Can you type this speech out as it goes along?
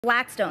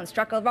Blackstone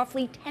struck a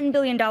roughly $10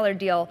 billion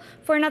deal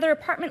for another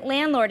apartment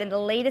landlord in the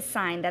latest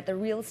sign that the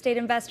real estate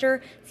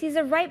investor sees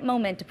a right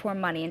moment to pour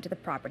money into the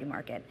property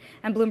market.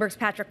 And Bloomberg's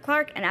Patrick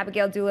Clark and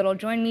Abigail Doolittle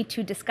join me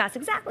to discuss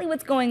exactly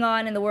what's going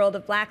on in the world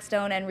of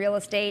Blackstone and real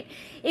estate.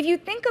 If you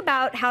think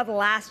about how the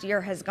last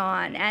year has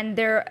gone and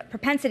their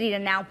propensity to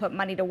now put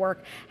money to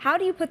work, how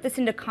do you put this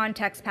into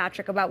context,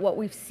 Patrick, about what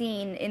we've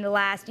seen in the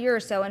last year or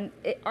so? And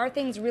are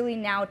things really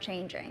now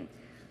changing?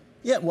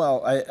 Yeah,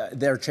 well,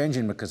 they're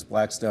changing because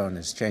Blackstone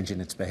is changing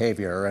its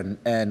behavior.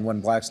 And when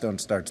Blackstone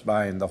starts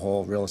buying, the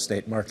whole real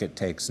estate market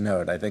takes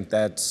note. I think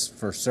that's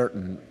for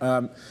certain.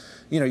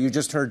 You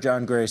just heard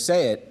John Gray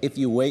say it. If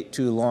you wait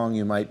too long,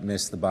 you might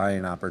miss the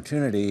buying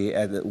opportunity.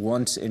 And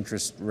once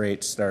interest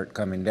rates start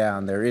coming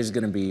down, there is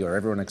going to be, or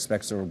everyone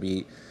expects there will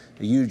be,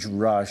 a huge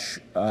rush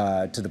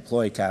to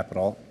deploy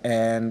capital.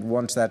 And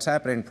once that's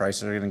happening,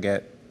 prices are going to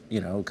get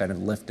kind of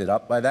lifted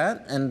up by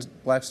that, and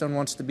Blackstone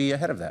wants to be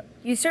ahead of that.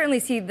 You certainly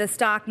see the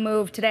stock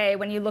move today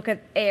when you look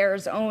at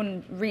AIR's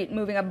own REIT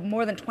moving up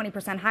more than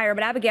 20% higher.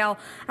 But Abigail,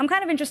 I'm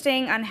kind of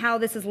interested on how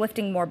this is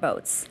lifting more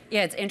boats.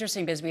 Yeah, it's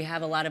interesting because we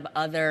have a lot of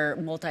other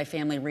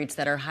multifamily REITs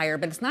that are higher,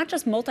 but it's not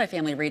just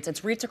multifamily REITs,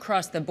 it's REITs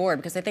across the board.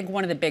 Because I think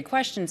one of the big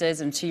questions is,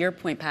 and to your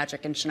point,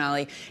 Patrick and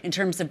Sonali, in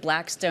terms of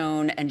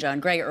Blackstone and John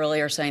Gray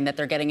earlier saying that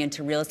they're getting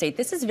into real estate,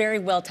 this is very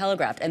well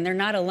telegraphed, and they're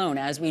not alone.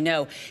 As we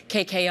know,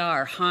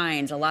 KKR,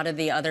 Hines, a lot of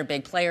the other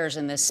big players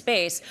in this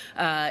space,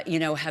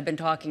 have been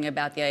talking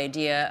about the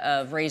idea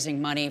of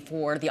raising money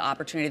for the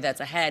opportunity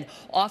that's ahead.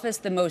 Office,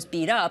 the most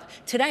beat up,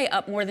 today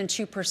up more than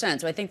 2%.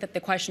 So I think that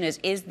the question is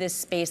this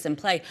space in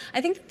play?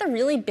 I think that the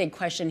really big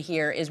question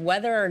here is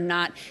whether or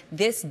not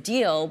this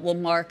deal will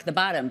mark the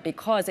bottom,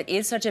 because it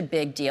is such a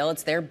big deal.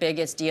 It's their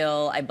biggest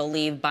deal, I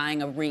believe,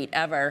 buying a REIT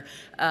ever.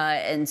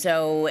 And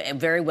so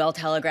very well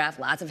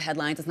telegraphed, lots of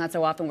headlines. It's not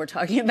so often we're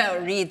talking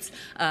about REITs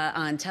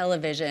on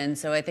television.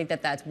 So I think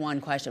that that's one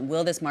question.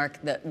 Will this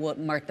mark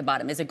the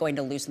bottom? Is it going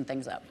to loosen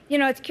things up?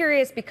 It's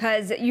curious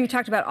because you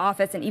talked about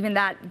office and even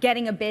that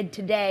getting a bid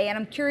today. And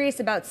I'm curious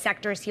about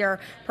sectors here,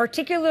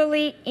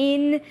 particularly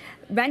in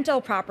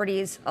rental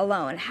properties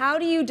alone. How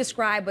do you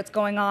describe what's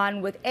going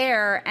on with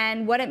AIR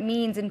and what it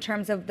means in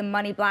terms of the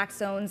money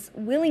Blackstone's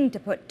willing to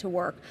put to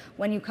work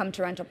when you come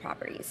to rental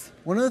properties?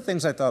 One of the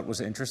things I thought was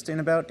interesting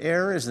about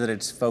AIR is that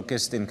it's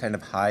focused in kind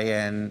of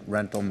high-end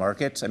rental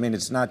markets. I mean,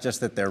 it's not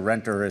just that their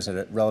renter is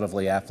a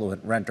relatively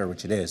affluent renter,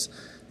 which it is.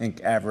 I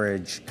think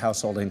average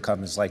household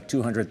income is like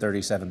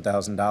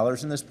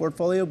 $237,000 in this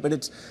portfolio, but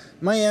it's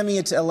Miami,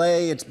 it's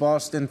LA, it's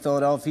Boston,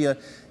 Philadelphia.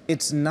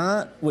 It's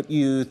not what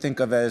you think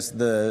of as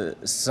the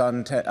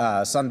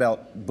Sunbelt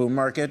boom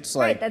markets.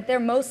 Right, that they're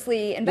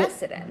mostly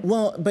invested in.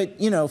 Well, but,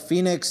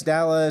 Phoenix,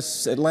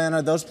 Dallas,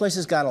 Atlanta, those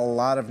places got a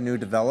lot of new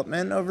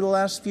development over the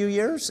last few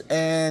years,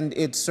 and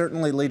it's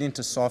certainly leading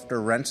to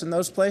softer rents in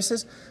those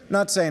places.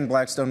 Not saying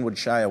Blackstone would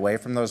shy away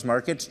from those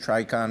markets.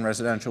 Tricon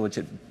Residential, which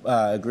it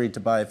agreed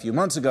to buy a few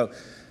months ago,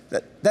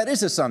 that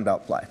is a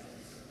Sunbelt play.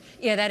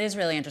 Yeah, that is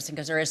really interesting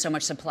because there is so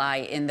much supply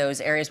in those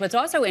areas. What's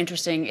also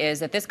interesting is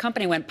that this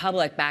company went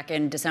public back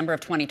in December of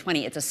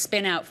 2020. It's a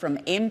spin out from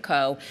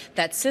Aimco.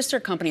 That sister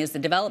company is the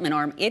development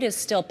arm. It is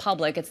still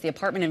public. It's the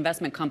Apartment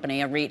Investment Company,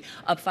 a REIT,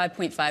 up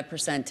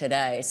 5.5%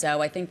 today.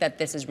 So I think that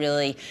this is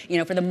really,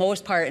 for the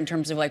most part, in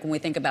terms of like when we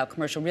think about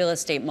commercial real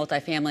estate,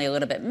 multifamily, a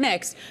little bit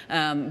mixed.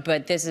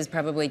 But this is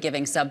probably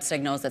giving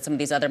sub-signals that some of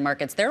these other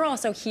markets. They're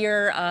also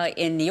here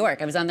in New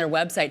York. I was on their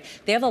website.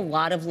 They have a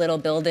lot of little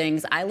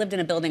buildings. I lived in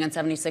a building on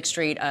 76th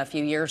Street a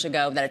few years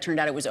ago that it turned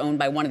out it was owned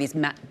by one of these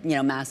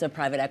massive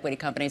private equity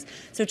companies.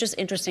 So it's just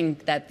interesting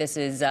that this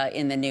is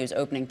in the news,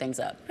 opening things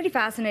up. Pretty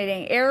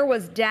fascinating. AIR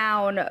was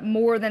down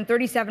more than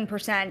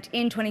 37%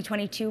 in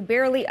 2022,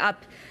 barely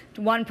up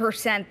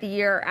 1% the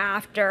year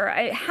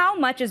after. How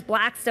much is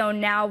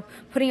Blackstone now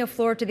putting a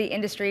floor to the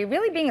industry,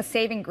 really being a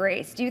saving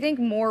grace? Do you think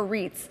more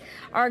REITs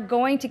are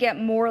going to get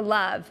more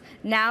love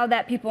now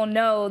that people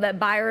know that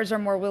buyers are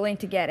more willing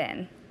to get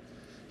in?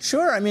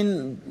 Sure. I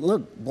mean,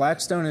 look,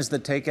 Blackstone is the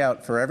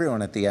takeout for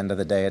everyone at the end of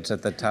the day. It's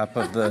at the top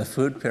of the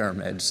food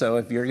pyramid. So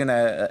if you're going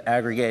to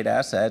aggregate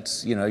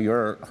assets,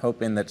 you're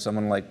hoping that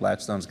someone like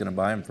Blackstone's going to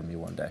buy them from you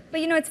one day. But,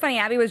 it's funny.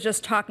 Abby was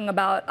just talking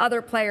about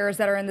other players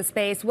that are in the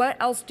space. What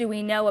else do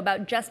we know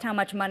about just how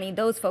much money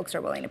those folks are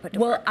willing to put to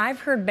work? Well,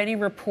 I've heard many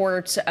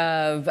reports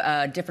of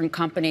different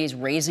companies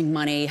raising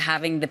money,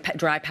 having the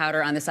dry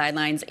powder on the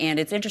sidelines. And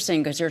it's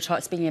interesting because you're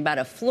speaking about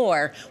a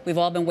floor. We've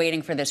all been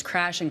waiting for this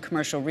crash in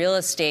commercial real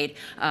estate.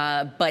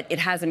 But it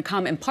hasn't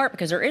come in part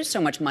because there is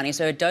so much money.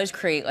 So it does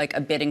create like a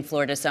bidding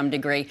floor to some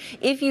degree.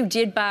 If you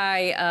did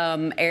buy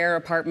AIR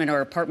Apartment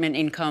or Apartment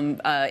Income,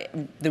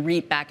 the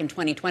REIT back in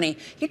 2020,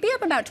 you'd be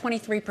up about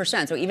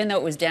 23%. So even though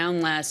it was down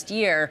last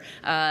year,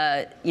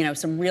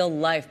 some real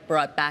life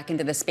brought back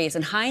into the space.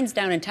 And Hines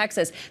down in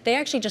Texas, they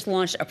actually just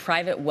launched a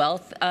private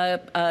wealth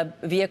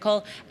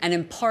vehicle. And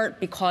in part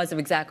because of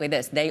exactly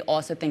this, they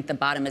also think the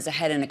bottom is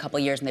ahead in a couple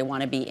of years and they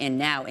want to be in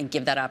now and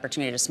give that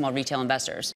opportunity to small retail investors.